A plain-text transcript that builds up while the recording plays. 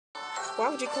Why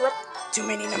would you corrupt too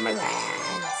many number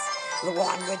lands? The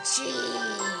one with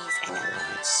cheese and a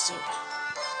large soda.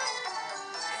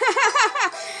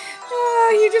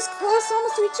 Oh, you just close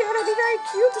almost to each other. It'd be very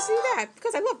cute to see that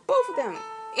because I love both of them.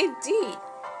 Indeed,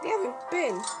 they haven't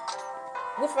been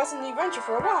with us in the adventure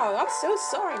for a while. I'm so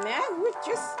sorry, man. We're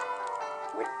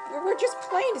just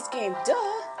playing this game.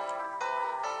 Duh.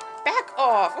 Back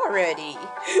off already.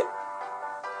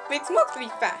 Big Smoke's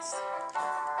pretty fast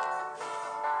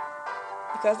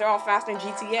because they're all faster in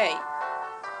GTA.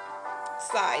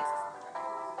 Besides,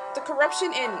 the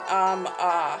corruption in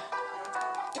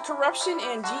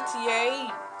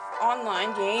GTA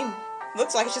online game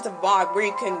looks like it's just a bug where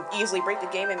you can easily break the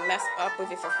game and mess up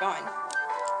with it for fun.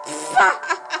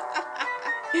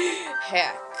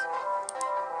 Heck.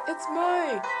 It's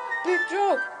my big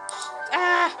joke.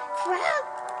 Ah, crap.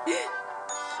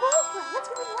 Oh, crap. What's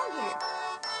going on here?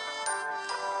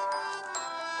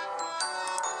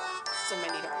 So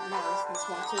many dark Mars in this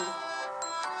one, too.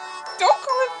 Don't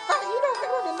call it fun. You don't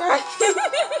know the night.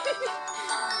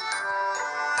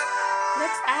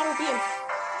 Next ad will be in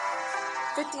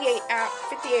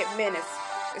 58 minutes,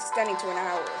 extending to an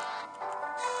hour.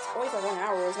 It's always like 1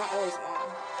 hour, it's not always long.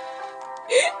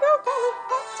 Don't call it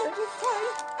fun, just time.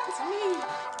 It's me.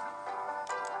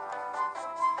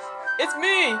 It's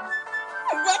me!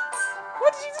 What?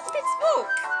 What did you do to Big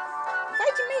Smoke?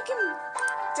 Why'd you make him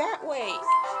that way?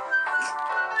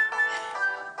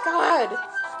 God,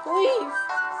 please.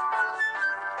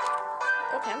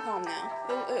 Okay, I'm calm now.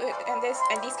 And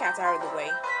these cats are out of the way.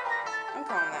 I'm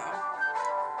calm now.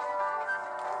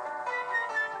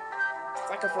 It's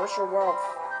like a virtual world.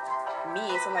 Me,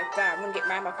 something like that. I wouldn't get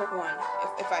mad at my Pokemon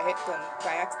if I hit them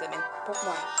by accident and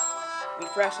Pokemon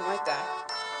refresh and like that.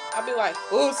 I'll be like,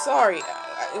 oh, sorry.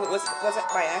 Was it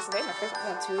by accident? My first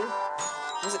one too.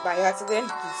 Was it by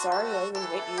accident? I'm sorry. I didn't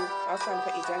hit you. I was trying to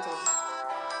pet you gently.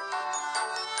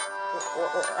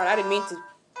 Or I didn't mean to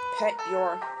pet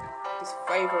your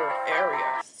disfavored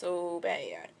area so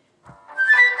bad.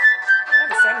 All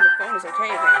of a sudden, the phone is okay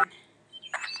then.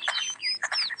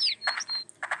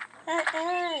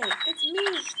 Hey, it's me,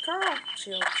 Carl.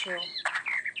 Chill.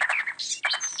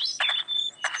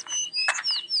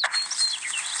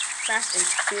 Fast and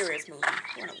Furious movie.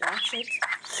 You wanna watch it?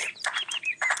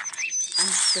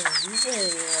 I'm sure you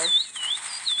will.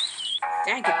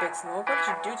 Dang it, Big Smoke. What did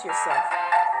you do to yourself?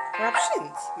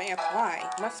 Corruptions may apply.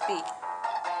 Must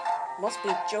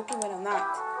be joking when I'm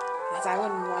not. Because I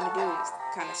wouldn't want to do this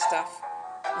kind of stuff.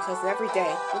 Because every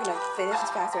day, we're gonna finish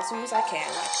this faster as soon as I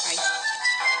can.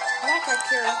 Like I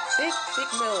care big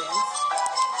millions.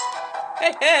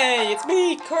 Hey, it's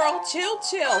me, Carl. Chill.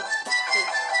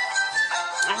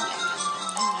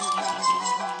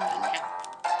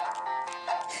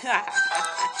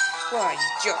 What are you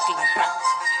joking about?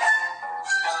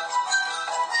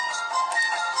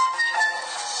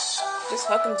 Just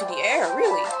hook him to the air,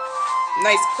 really.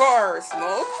 Nice car,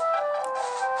 Smoke.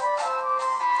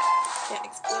 Can't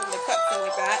explode in the cutscene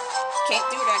like that. Can't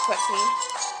do that cutscene.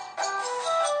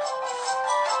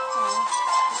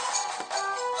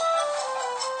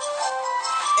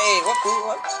 Hey, what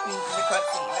blew up in the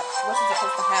cutscene? That wasn't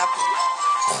supposed to happen.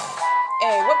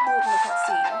 Hey, what blew up in the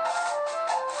cutscene?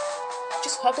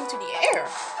 Just hook him to the air.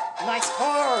 Nice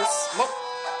car, Smoke.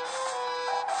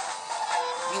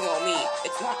 You know me,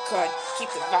 it's not cut. Keep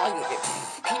the volume of it.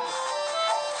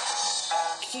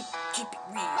 Keep it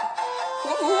real.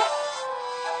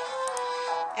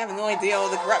 I have no idea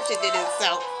what the corruption did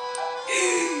itself.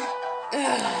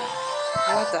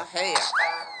 What the heck?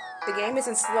 The game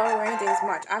isn't slow or anything as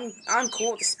much. I'm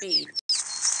cool with the speed.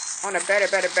 On a better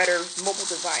mobile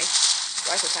device.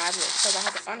 Like a tablet. Because I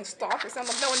have to uninstall for some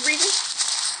unknown reason.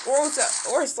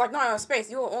 Or it's like not enough space.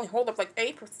 You will only hold up like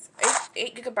 8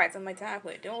 gigabytes on my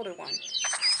tablet, the older one.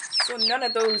 So none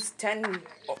of those 10,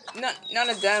 none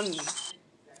of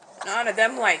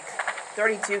them like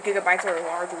 32 gigabytes or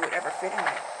larger would ever fit in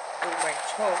it. It was like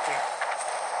choking.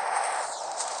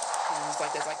 And it's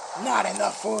like there's like not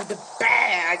enough for the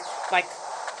bag. Like,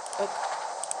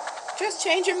 just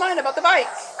change your mind about the bike.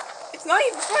 It's not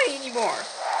even funny anymore.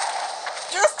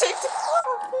 Just take the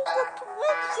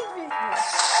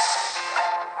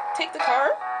Take the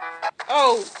car?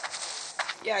 Oh.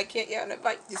 Yeah, I can't get on a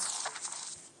bike.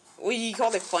 We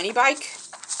call it funny bike?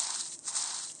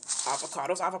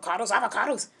 Avocados.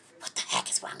 What the heck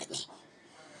is wrong with me?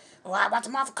 Oh, I want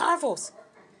some avocados.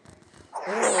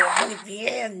 Oh, muy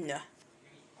bien.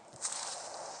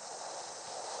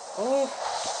 Oh.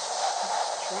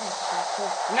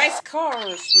 Nice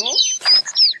car, Smoke.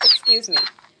 Excuse me.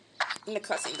 And the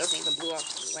cutscene doesn't even blow up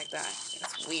like that.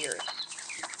 That's weird.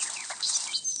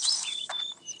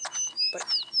 But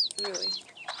Really?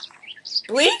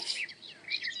 Bleach?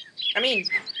 I mean,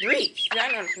 Bleach. Did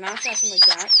I not pronounce that something like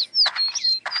that?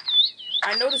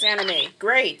 I know this anime.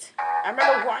 Great. I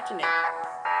remember watching it.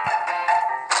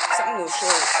 Something will show.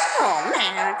 Oh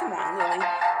man, come on, Lily.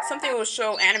 Something will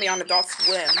show anime on Adult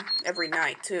Swim every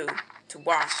night too to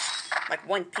watch, like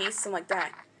One Piece, something like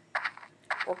that,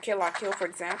 or Kill la Kill, for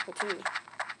example, too.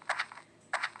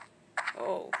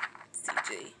 Oh,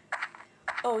 CJ.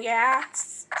 Oh yeah,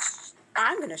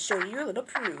 I'm gonna show you a little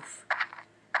proof.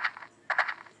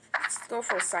 Let's go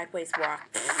for a sideways walk.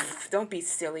 Don't be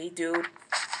silly, dude.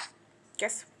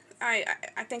 Guess I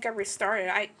think I restarted.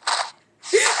 I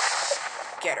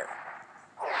get her.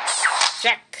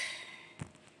 Check.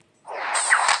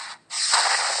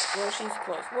 Well, she's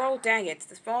close. Whoa, dang it.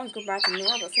 The phone's go back to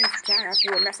normal since Jack after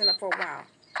you were messing up for a while.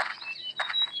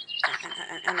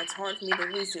 And it's hard for me to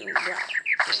resume. Yeah.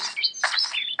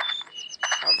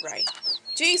 Alright.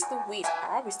 Jeez Louise.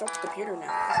 I'll restart the computer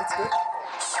now. It's good.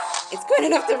 It's good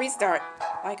enough to restart.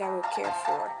 Like I will care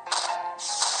for.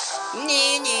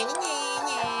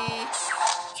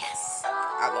 Yes.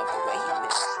 I love the way he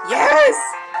missed. Yes!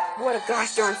 What a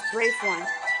gosh darn brave one.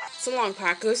 So long,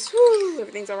 Packers. Whew,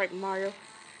 everything's alright, Mario.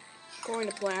 Going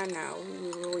to plan now. We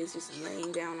were always just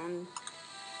laying down on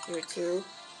here too.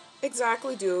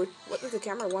 Exactly, dude. What does the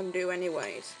camera want to do,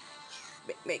 anyways?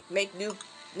 Make new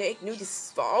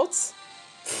defaults?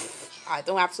 I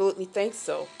don't absolutely think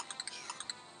so.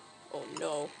 Oh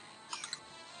no.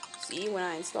 See, when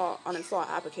I uninstall an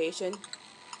application,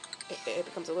 it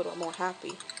becomes a little more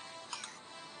happy.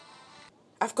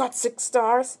 I've got 6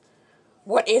 stars.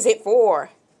 What is it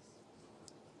for?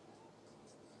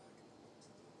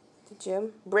 The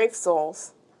gym. Brave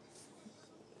Souls.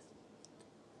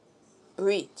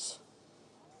 Breach.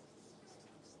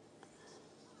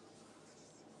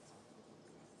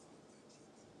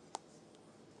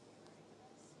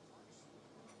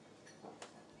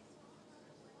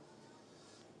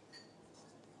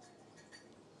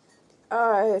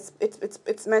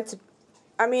 It's meant to.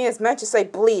 I mean, it's meant to say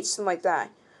bleach, something like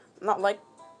that. Not like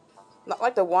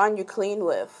the one you clean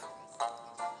with.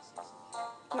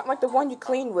 Not like the one you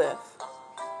clean with.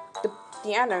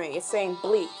 The anime is saying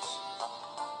bleach.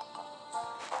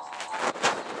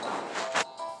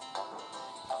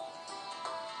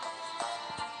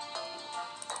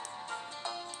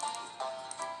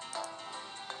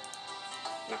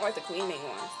 Not like the cleaning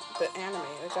one. The anime,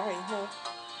 which I already know.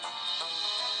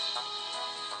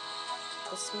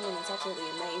 The swimming is absolutely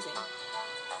amazing.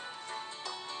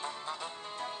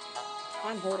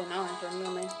 I'm holding on for a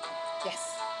moment.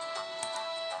 Yes.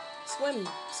 Swim,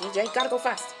 CJ. Gotta go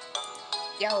fast.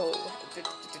 Yo.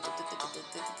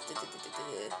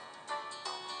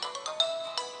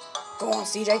 Go on,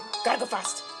 CJ. Gotta go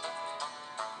fast.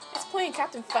 It's playing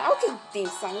Captain Falcon theme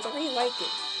song, which I really like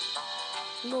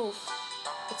it. Move.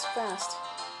 It's fast.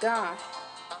 Gosh.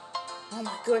 Oh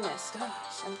my goodness.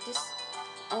 Gosh. I'm just...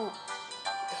 Oh.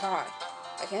 God.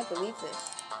 I can't believe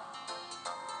this.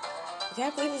 I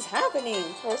can't believe this is happening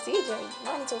for CJ.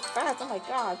 Running so fast. Oh my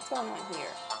god. What's going on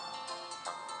here?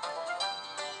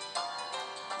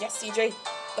 Yes, CJ.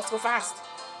 Let's go fast.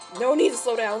 No need to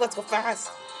slow down. Let's go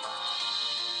fast.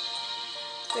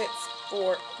 It's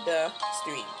for the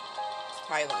stream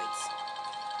highlights.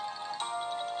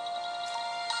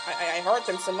 I heart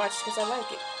them so much because I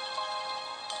like it.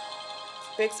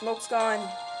 Big Smoke's gone.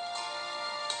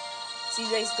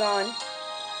 CJ's gone.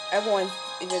 Everyone's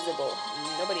invisible.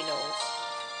 Nobody knows.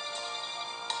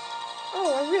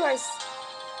 Oh, I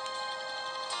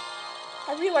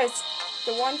realized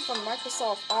the one from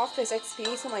Microsoft Office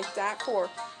XP, something like that, for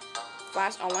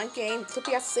Flash Online game,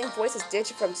 Clippy has the same voice as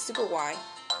Digit from Super Y.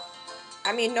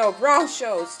 I mean, no, wrong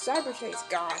shows. Cyber Chase.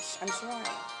 Gosh, I'm trying.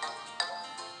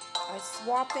 I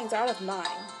swap things out of mine.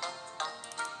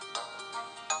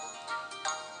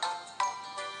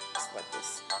 Just like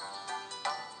this.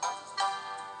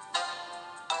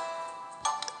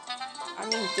 I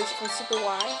mean, Digit from Super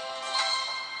Y.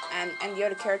 And the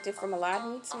other character from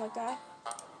Aladdin, something like that.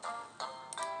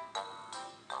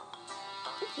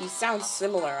 You sound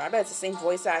similar. I bet it's the same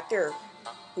voice actor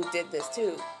who did this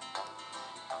too.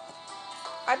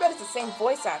 I bet it's the same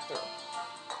voice actor.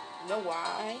 You know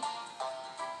why?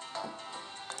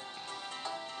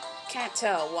 Can't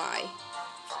tell why.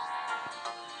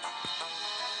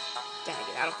 Dang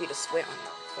it, I don't feel the sweat on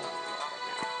the phone right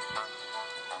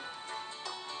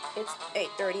now. It's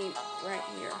 8:30 right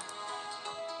here.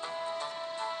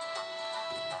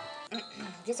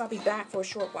 Guess I'll be back for a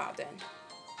short while then.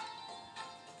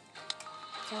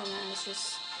 Oh man, it's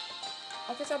just...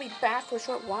 I guess I'll be back for a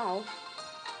short while.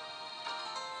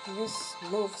 And this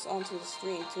moves onto the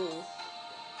stream too.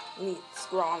 Let me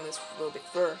scroll on this a little bit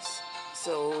first.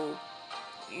 So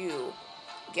you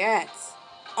get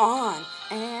on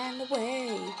and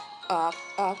away. Up,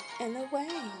 up, and away.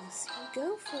 Let's see what we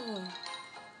go for.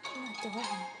 Come on,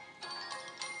 darling.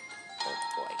 Oh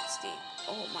boy, Steam.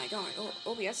 Oh my god. Oh,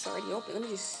 OBS is already open. Let me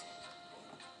just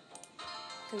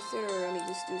consider, let me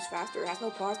just do this faster. It has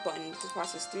no pause button to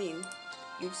pause the stream.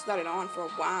 You just let it on for a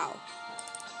while.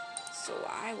 So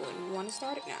I wouldn't want to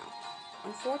start it now.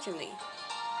 Unfortunately.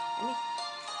 Let me...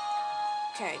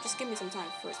 Okay, just give me some time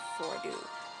first before I do.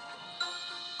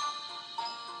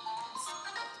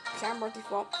 Camera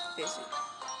default vision.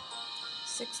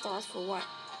 6 stars for what?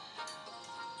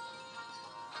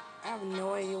 I have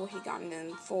no idea what he got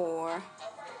in for.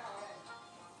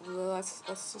 Let's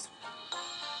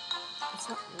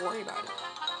not worry about it.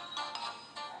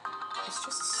 It's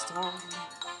just a star.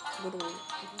 Little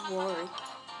worry.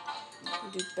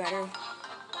 We'll do better.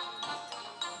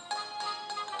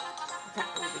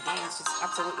 Apparently the game is just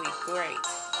absolutely great.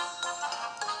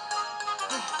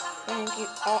 Thank you.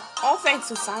 All thanks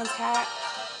to Silence Cat.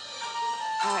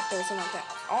 There was something like that.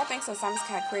 All thanks to Silence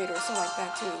Cat creator or something like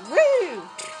that too. Woo!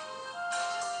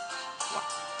 Wow.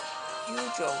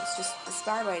 Huge was just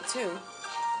inspired by it too.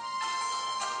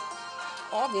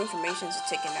 All the information is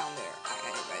taken down there.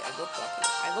 I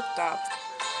looked up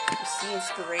to see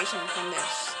inspiration from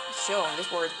this show. This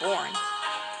war is born.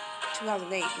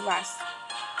 2008.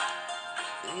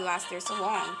 You last there so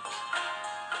long.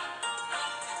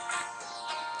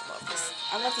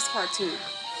 I love this part too.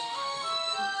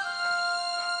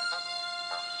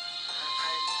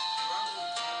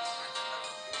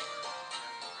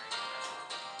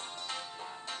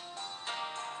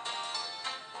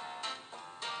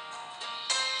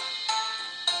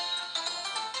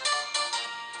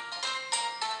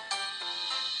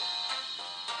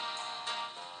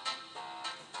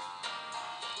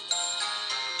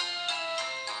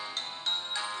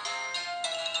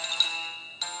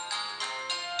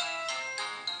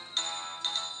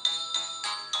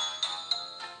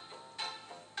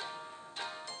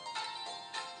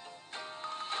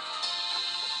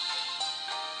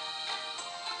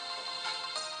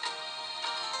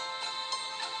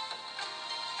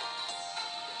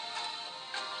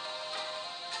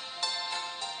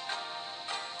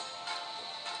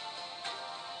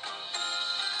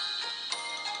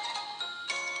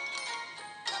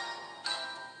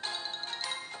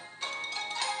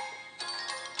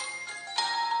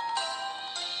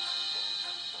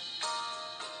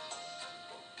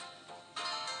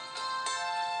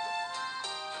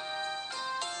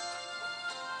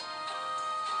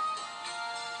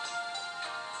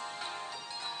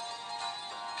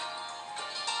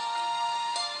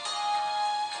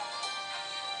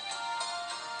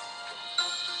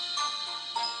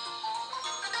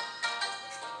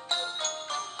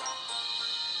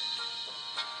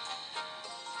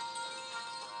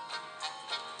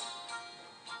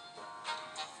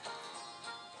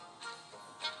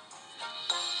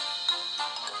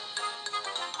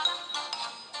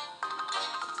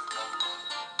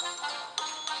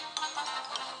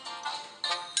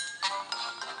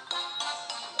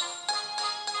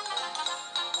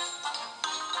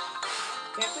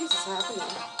 Can't please it's happening.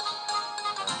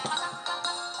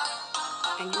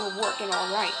 And you were working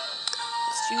alright.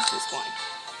 Let's choose this one.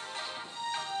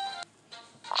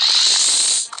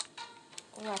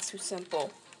 Oh, that's too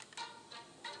simple.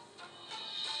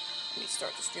 Let me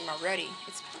start the stream already.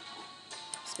 It's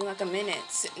been like a minute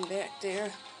sitting back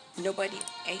there. Nobody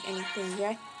ate anything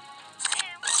yet.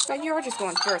 So you're just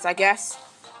going first, I guess.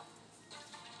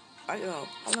 I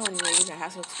don't know any reason. I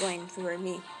have to explain for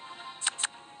me.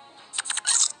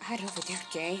 I had over there,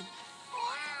 game.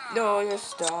 No, your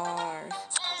stars.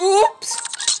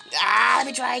 Oops! Ah, let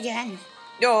me try again.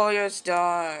 No, your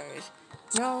stars.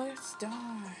 No, your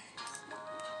stars.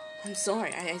 I'm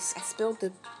sorry, I spilled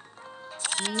the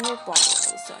milk bottle all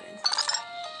of a sudden.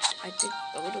 I did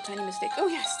a little tiny mistake. Oh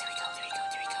yes, there we go, there we go,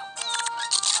 there we go.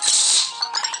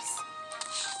 Nice.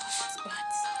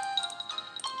 Spots.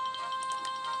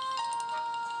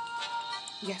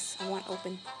 Yes, I want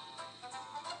open.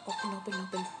 Open, open,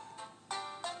 open.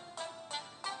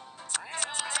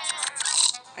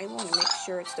 I want to make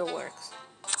sure it still works.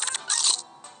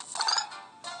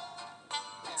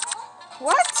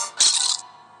 What?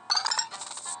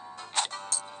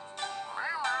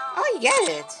 Oh, you get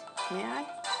it, man.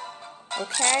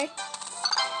 Okay.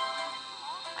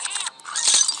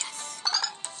 Yes.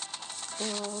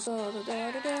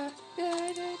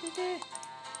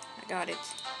 I got it.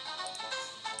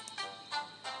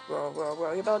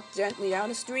 Roll about gently down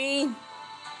the stream.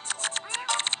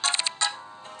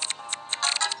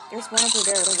 There's one over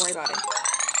there, don't worry about it.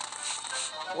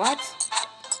 What?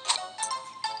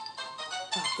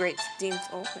 Oh, great. Steam's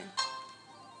open.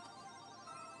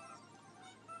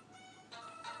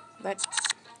 But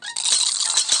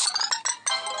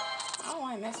I don't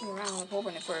want messing around with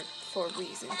opening it for a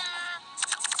reason.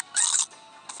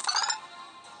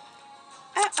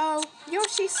 Uh-oh.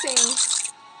 Yoshi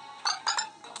sings.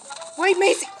 Wait,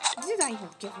 Macy! Did I even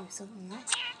give you something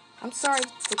nice? I'm sorry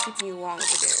for keeping you long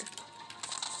over there.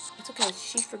 It's okay.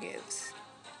 She forgives.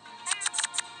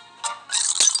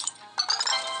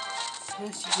 No,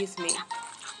 she gives me.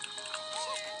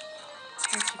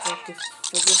 And she forgive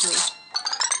me.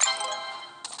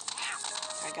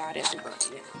 I got everybody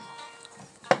now.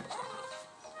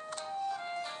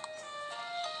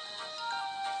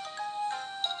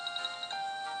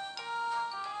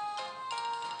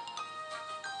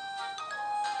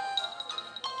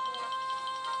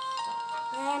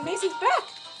 And Macy's back!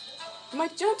 My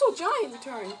gentle giant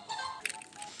returned.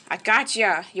 I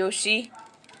gotcha, Yoshi.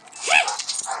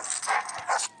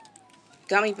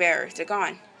 Gummy bears, they're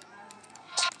gone.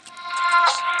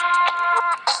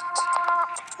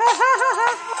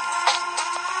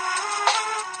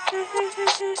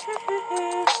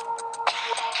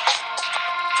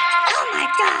 Oh my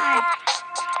god!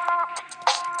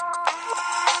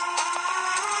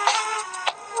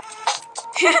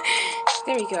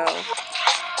 There we go.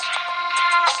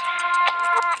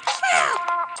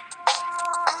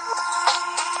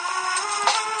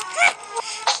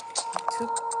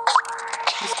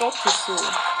 You spoke too soon.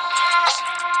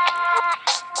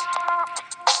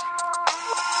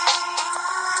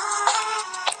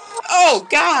 Oh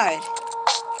god!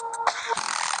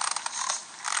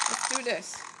 Let's do this.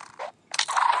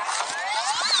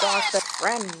 God's best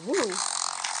friend. Woo!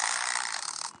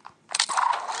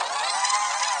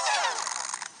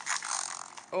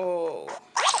 Oh.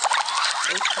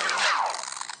 Okay.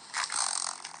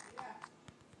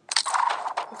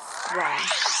 What's wrong?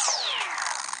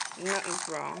 Nothing's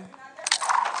wrong.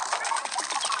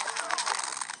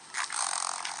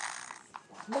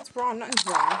 What's wrong? Nothing's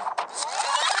wrong.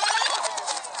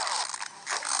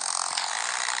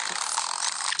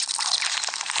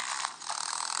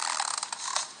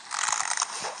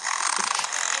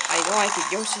 I don't like it.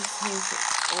 Yoshi's music.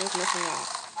 Always missing out.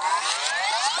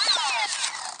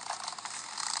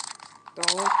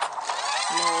 Don't know why.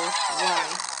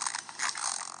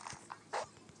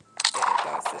 Yeah, it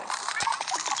does it.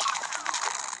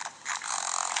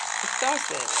 It does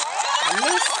it. I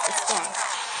miss the stuff.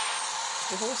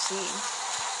 The whole scene.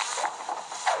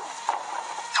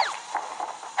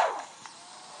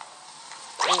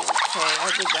 Okay,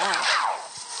 I did that.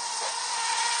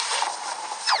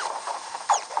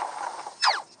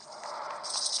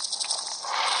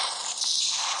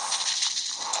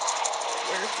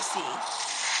 Where's the sea?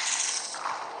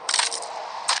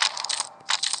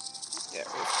 There is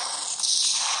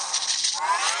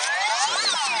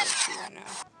no sea right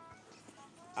now.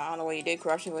 I don't know what you did,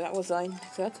 Corruption, but that was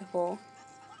unacceptable.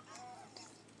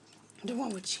 The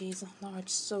one with cheese, a large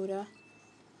soda.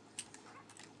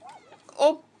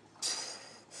 Oh!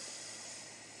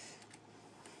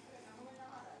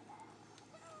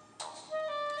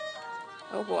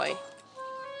 Oh boy.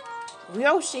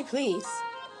 Yoshi, please.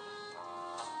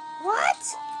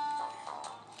 What?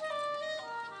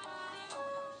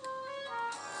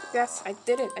 Yes, I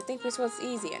did it. I think this was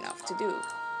easy enough to do.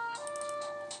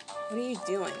 What are you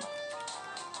doing?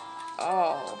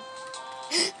 Oh.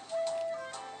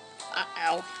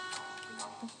 Uh-oh.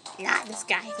 Not this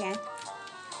guy again.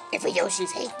 If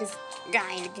Yoshi's hate this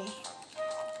guy in the game.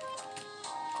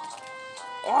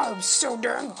 Oh, I'm so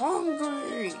damn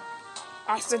hungry.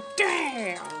 I'm so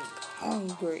damn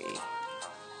hungry.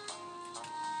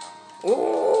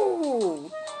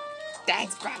 Ooh.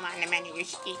 Thanks, Grandma, on the menu. You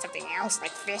should eat something else,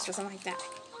 like fish or something like that.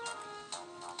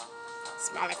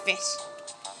 Smaller fish.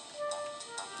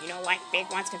 You know what? Big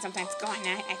ones can sometimes go on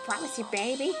that. I promise you,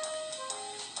 baby.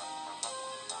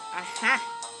 Aha.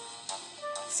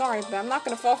 Sorry, but I'm not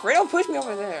gonna fall for it. Don't push me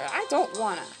over there. I don't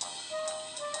wanna.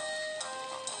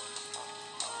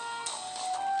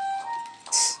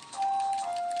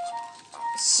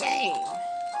 Shame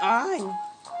on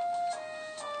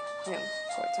him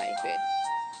for a tiny bit.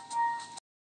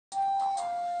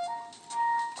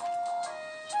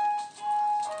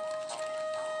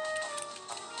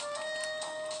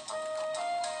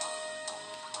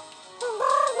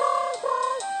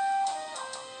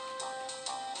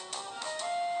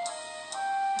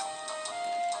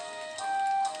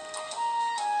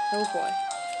 Oh boy.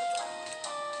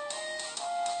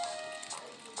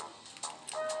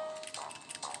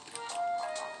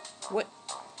 What?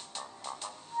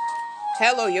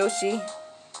 Hello, Yoshi.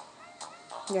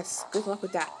 Yes, good luck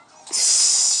with that.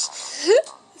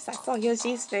 I saw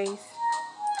Yoshi's face.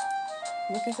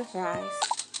 Looking surprised.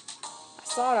 I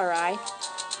saw it alright.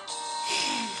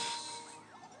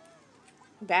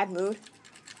 Bad mood.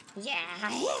 Yeah.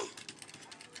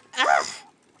 Ugh!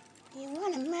 You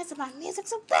want to mess with my music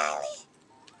so badly?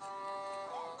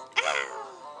 Ow!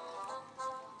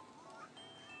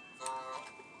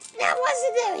 Now what's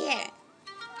it do here?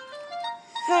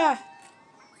 Huh.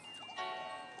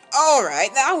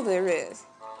 Alright, now there is.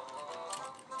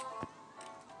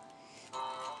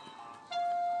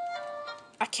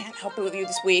 I can't help it with you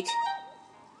this week.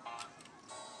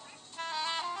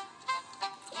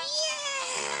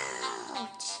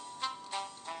 Ouch!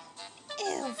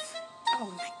 Ew. Oh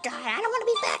my god, I don't want to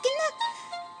be back in the...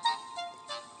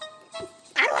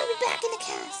 I don't want to be back in the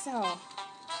castle.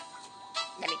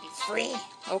 Let me be free.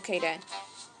 Okay then.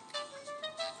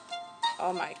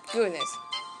 Oh my goodness.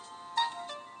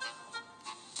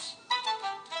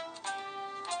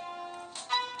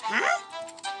 Huh?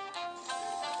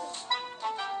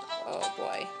 Oh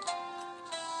boy.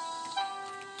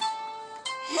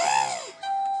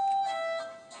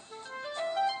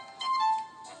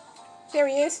 There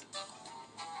he is.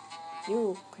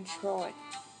 You control it.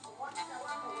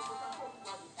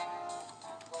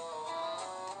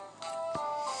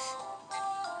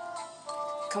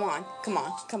 Come on, come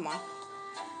on, come on.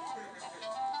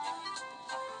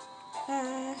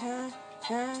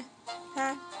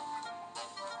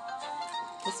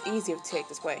 It's easier to take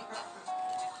this way.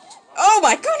 Oh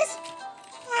my goodness!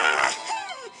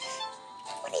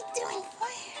 What are you doing,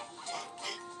 Fire?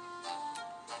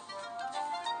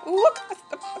 Look,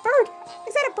 a bird.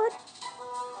 Is that a bird?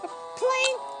 A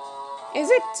plane? Is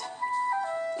it?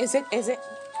 Is it? Is it?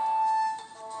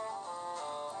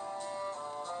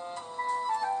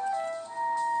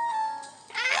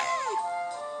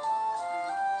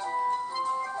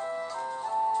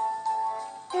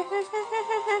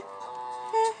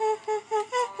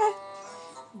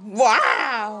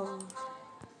 Wow!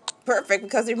 Perfect,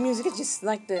 because their music is just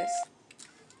like this.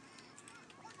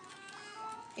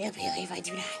 You'll believe I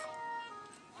do that.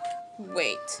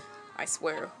 Wait. I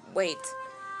swear. Wait.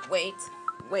 Wait.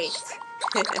 Wait.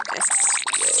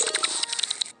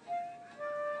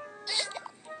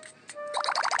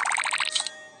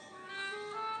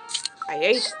 I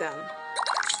ate them.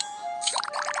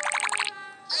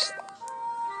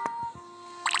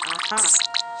 Aha.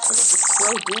 Look at the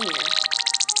slow junior.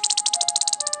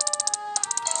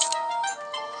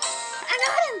 I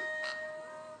got him!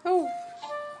 Oh.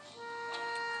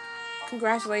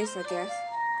 Congratulations, I guess.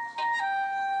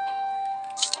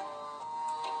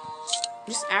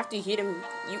 Just after you eat him,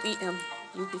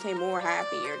 you became more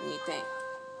happier than you think.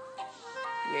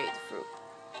 You ate the fruit.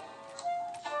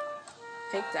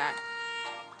 Take that.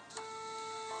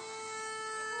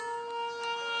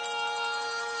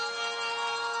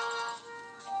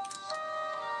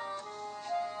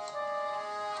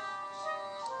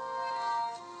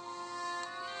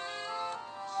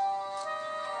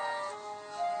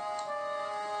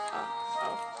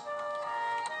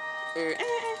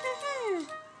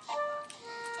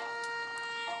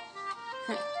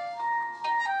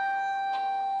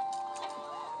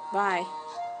 Bye.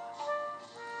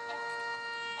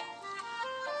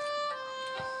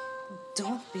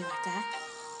 Don't be like that.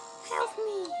 Help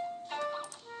me.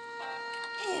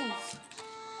 Ew.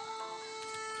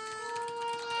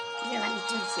 You let me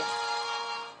do this yet.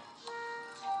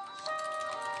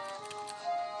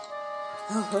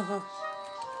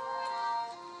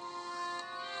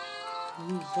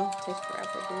 Don't take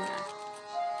forever doing that.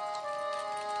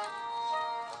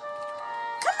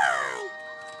 Come on!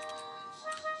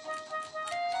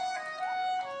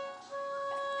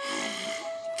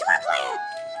 Come on, player!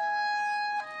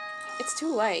 It's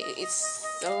too late. It's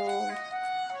so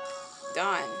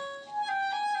done.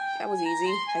 That was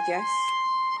easy, I guess.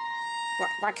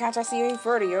 Why can't I see any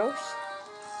further, Yosh?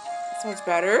 This one's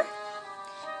better.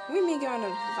 We may go on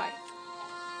a fight.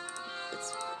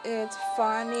 It's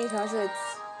funny because the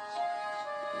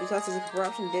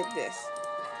corruption did this.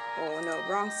 Oh no,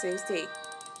 wrong save state.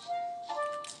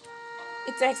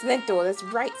 It's accidental. That's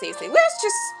right save state. Let's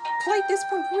just play this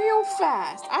one real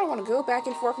fast. I don't want to go back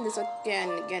and forth on this again.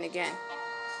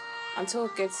 Until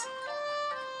it gets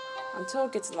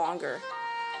longer.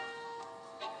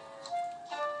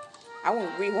 I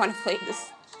won't really want to play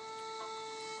this.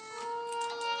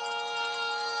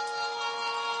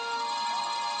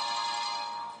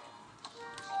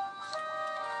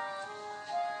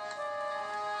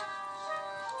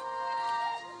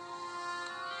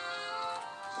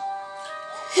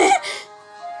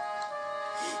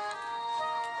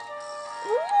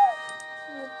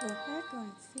 What the heck?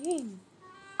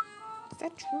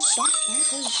 that true? That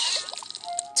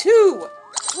 212.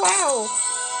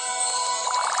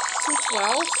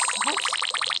 212? What?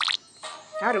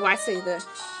 How do I say the...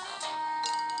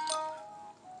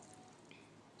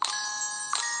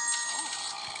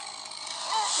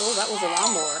 Oh, that was a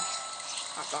lawnmower.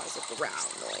 I thought it was a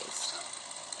ground noise.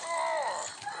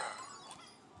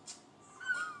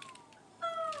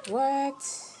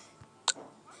 What?